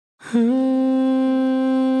Assalamu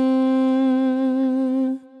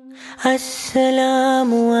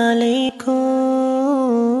alaikum.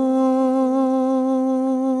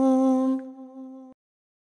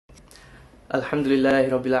 Alhamdulillahi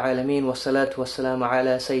Rabbil Alameen wa salatu wa salamu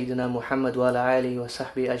ala Sayyidina Muhammad wa ala alihi wa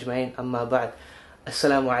sahbihi ajma'in, amma ba'd.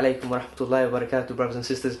 Assalamu alaikum wa rahmatullahi wa barakatuh, brothers and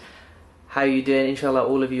sisters. How are you doing? Inshallah,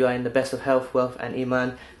 all of you are in the best of health, wealth and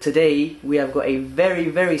iman. Today we have got a very,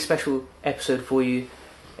 very special episode for you.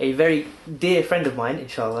 A very dear friend of mine,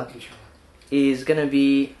 inshallah, is going to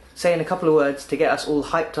be saying a couple of words to get us all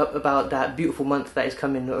hyped up about that beautiful month that is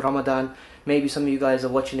coming, Ramadan. Maybe some of you guys are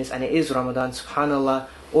watching this and it is Ramadan. Subhanallah.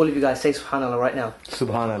 All of you guys say Subhanallah right now.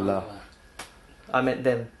 Subhanallah. I meant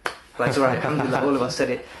them. But it's alright, alhamdulillah, all of us said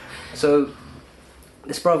it. So,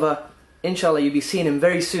 this brother, inshallah, you'll be seeing him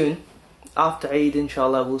very soon. After Eid,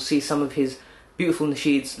 inshallah, we'll see some of his beautiful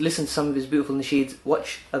nasheeds, listen to some of his beautiful nasheeds,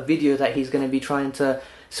 watch a video that he's going to be trying to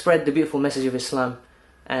spread the beautiful message of Islam.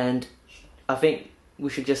 And I think we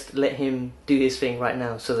should just let him do his thing right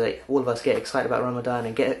now so that all of us get excited about Ramadan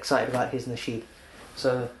and get excited about his nasheed.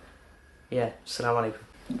 So, yeah, Assalamu alaikum.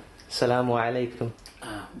 Assalamu alaikum.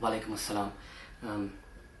 Wa alaikum assalam.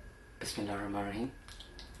 Bismillahirrahmanirrahim.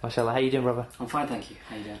 MashaAllah, how you doing, brother? I'm fine, thank you.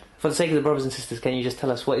 How you doing? For the sake of the brothers and sisters, can you just tell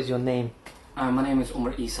us what is your name? My name is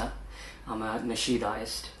Omar Esa. I'm a nasheed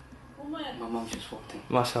artist. My mum just walked in.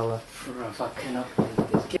 MashaAllah. Fucking up.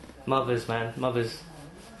 Mothers, man. Mothers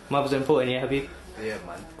are important, yeah, Habib? Yeah,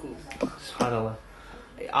 man. Cool. Subhanallah.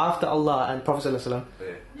 After Allah and Prophet ﷺ,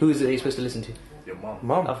 who is it that you're supposed to listen to? Your mom.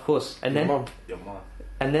 Mom. Of course. And Your then? mom. Your mom.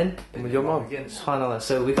 And then? Your mom. Again. Subhanallah.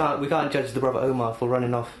 So we can't judge the brother Omar for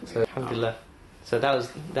running off. So alhamdulillah. So that was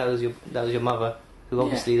your mother, who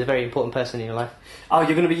obviously is a very important person in your life. Oh,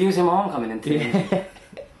 you're going to be using my mum coming into it?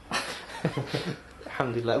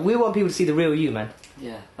 Alhamdulillah. We want people to see the real you, man.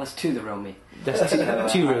 Yeah, that's the real me. That's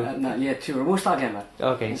too real. No, yeah, too real. We'll start again, man.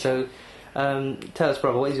 Okay, so tell us,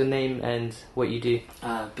 brother, what is your name and what you do?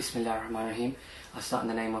 Bismillahirrahmanirrahim. I start in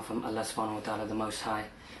the name of Allah subhanahu wa ta'ala, the Most High,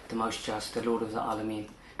 the Most Just, the Lord of the Alameen,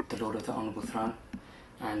 the Lord of the Honourable Throne,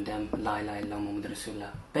 and La ilaha illallah Muhammad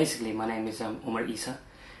Rasulullah. Basically, my name is Omar Esa.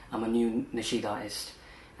 I'm a new nasheed artist,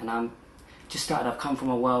 and I'm just started. I've come from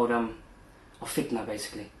a world of fitna,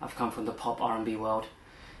 basically. I've come from the pop RnB world,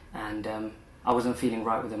 and I wasn't feeling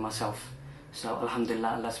right within myself. So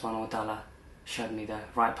alhamdulillah, Allah subhanahu wa ta'ala showed me the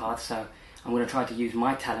right path. So I'm going to try to use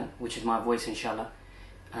my talent, which is my voice, inshallah,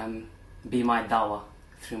 be my dawah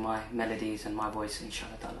through my melodies and my voice,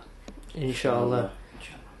 inshallah ta'ala. Inshallah.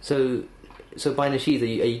 So by nasheed, are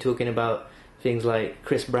you talking about things like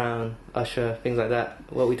Chris Brown, Usher, things like that?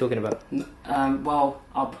 What are we talking about? Well,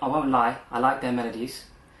 I won't lie, I like their melodies.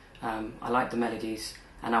 I like the melodies,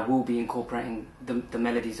 and I will be incorporating the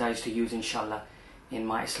melodies I used to use, inshallah, in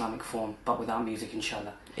my Islamic form, but without music,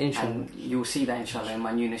 inshallah. And you'll see that, inshallah, in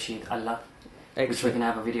my new nasheed, Allah, which we're going to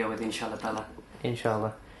have a video with, inshallah ta'ala.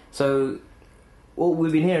 Inshallah. So,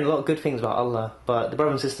 we've been hearing a lot of good things about Allah, but the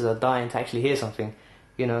brothers and sisters are dying to actually hear something,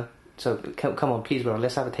 you know. So, come on, please, bro,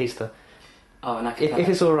 let's have a taster. Oh, and if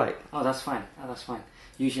it's alright. Oh, that's fine.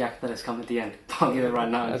 Usually acapellas come at the end. Don't give it right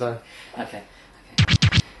now. Okay.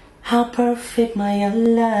 How perfect my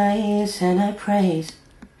Allah is, and I praise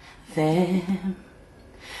them.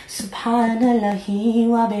 Subhanallahi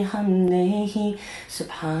wa bihamdihi,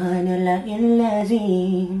 Subhanallahil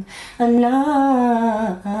azim.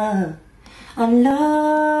 Allah,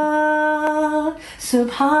 Allah,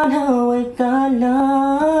 Subhanahu wa ta'ala.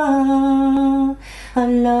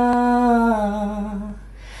 Allah,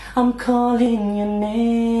 I'm calling your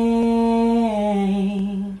name.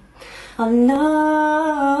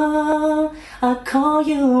 Allah, I call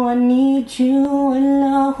you, I need you.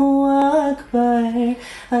 Allahu Akbar.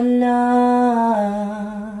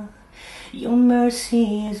 Allah, your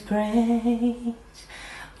mercy is great.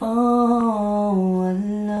 Oh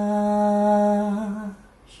Allah.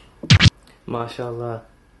 MashaAllah.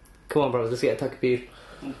 Come on, brothers, let's get a takbir.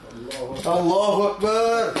 Allahu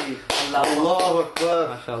Akbar. Allahu Akbar.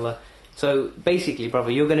 MashaAllah. So basically,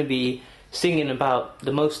 brother, you're going to be singing about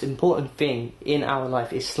the most important thing in our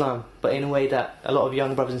life, Islam, but in a way that a lot of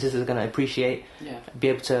young brothers and sisters are going to appreciate, be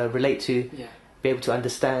able to relate to, be able to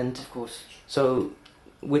understand. Of course. So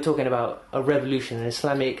we're talking about a revolution, an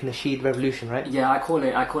Islamic nasheed revolution, right? Yeah, I call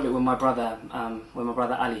it with my brother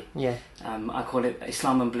Ali. Yeah. I call it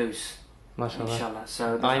Islam and Blues. MashaAllah. Inshallah.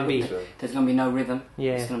 So RnB. There's going to be no rhythm.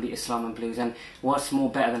 Yeah. It's going to be Islam and Blues. And what's more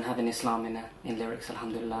better than having Islam in lyrics,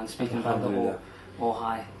 alhamdulillah, and speaking about the all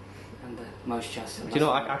high and the most just. Do you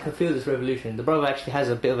know, I can feel this revolution. The brother actually has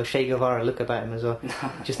a bit of a Che Guevara look about him as well.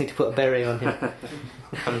 Just need to put a beret on him.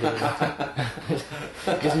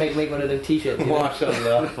 Just make one of them t-shirts. You know?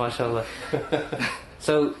 MashaAllah. MashaAllah.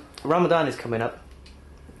 So, Ramadan is coming up.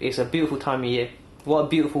 It's a beautiful time of year. What a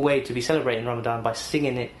beautiful way to be celebrating Ramadan, by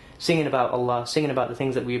singing it, singing about Allah, singing about the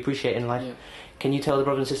things that we appreciate in life. Yeah. Can you tell the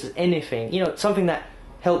brothers and sisters anything, you know, something that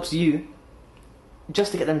helps you,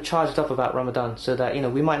 just to get them charged up about Ramadan, so that, you know,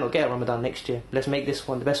 we might not get Ramadan next year. Let's make this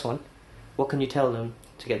one the best one. What can you tell them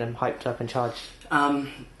to get them hyped up and charged?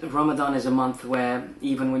 Ramadan is a month where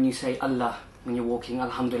even when you say Allah, when you're walking,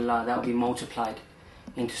 Alhamdulillah, that will be multiplied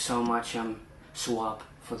into so much suwab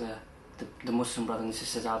for the Muslim brothers and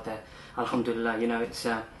sisters out there. Alhamdulillah, you know, it's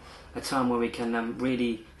a time where we can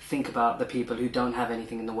really think about the people who don't have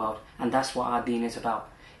anything in the world, and that's what our deen is about.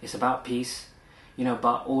 It's about peace, you know,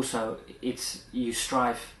 but also it's you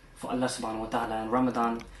strive for Allah subhanahu wa ta'ala. And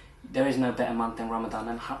Ramadan, there is no better month than Ramadan,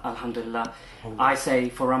 and alhamdulillah, I say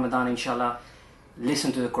for Ramadan, inshallah,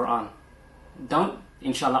 listen to the Quran. Don't,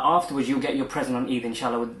 inshallah, afterwards you'll get your present on Eid,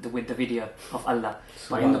 inshallah, with the video of Allah.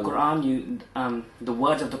 But in the Quran, the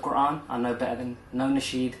words of the Quran are no better than, no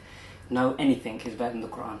nasheed, no anything is better than the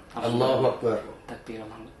Quran. Allahu Akbar. Takbir,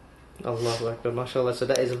 alhamdulillah. Allahu Akbar, mashallah. So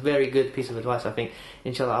that is a very good piece of advice, I think.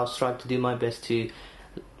 Inshallah, I'll strive to do my best to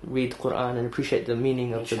read the Quran and appreciate the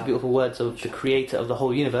meaning of the beautiful words of the creator of the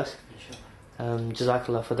whole universe.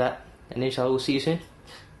 Jazakallah for that. And inshallah, we'll see you soon.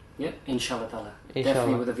 Yep, inshallah ta'ala. Inshallah.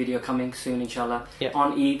 Definitely with a video coming soon, inshallah. Yep.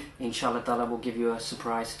 On Eid, inshallah ta'ala, we'll give you a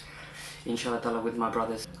surprise, inshallah ta'ala, with my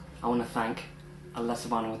brothers. I want to thank Allah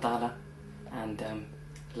subhanahu wa ta'ala and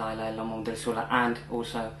La ilaha illallah Muhammad Rasulullah, and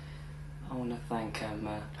also I want to thank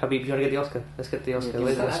Habib, you want to get the Oscar? Let's get the Oscar.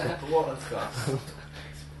 Where's the Oscar?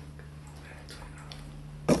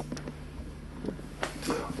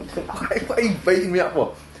 What are you baiting me up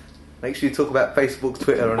for? Make sure you talk about Facebook,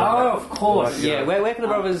 Twitter, and all that. of course. Yeah, where can the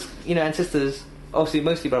brothers, you know, and sisters, obviously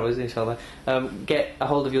mostly brothers, inshallah, get a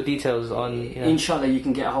hold of your details on? You know, Inshallah, you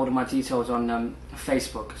can get a hold of my details on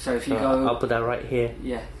Facebook. So if you go, I'll put that right here.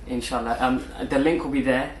 yeah, inshallah. The link will be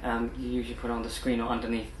there. You usually put it on the screen or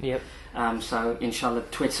underneath. Yep. So inshallah,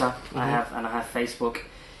 Twitter I have, and I have Facebook.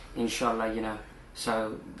 Inshallah, you know.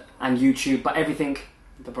 So and YouTube, but everything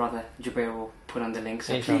the brother Jubair will put on the link.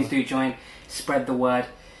 So Inshallah. please do join, spread the word.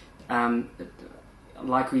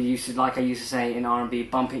 Like I used to say in RnB,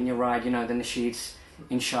 bump it in your ride, you know, the nasheeds,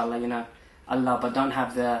 inshallah, you know, Allah, but don't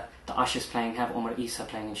have the ushers playing, have Omar Esa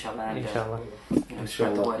playing, inshallah, and Inshallah. You know,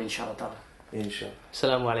 spread the word, inshallah ta'ala. Inshallah.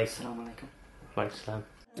 Assalamu alaikum. Assalamu alaikum. Wa alaikum salam.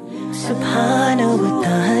 Subhanahu wa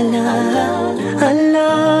ta'ala, Allah,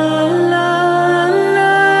 Allah.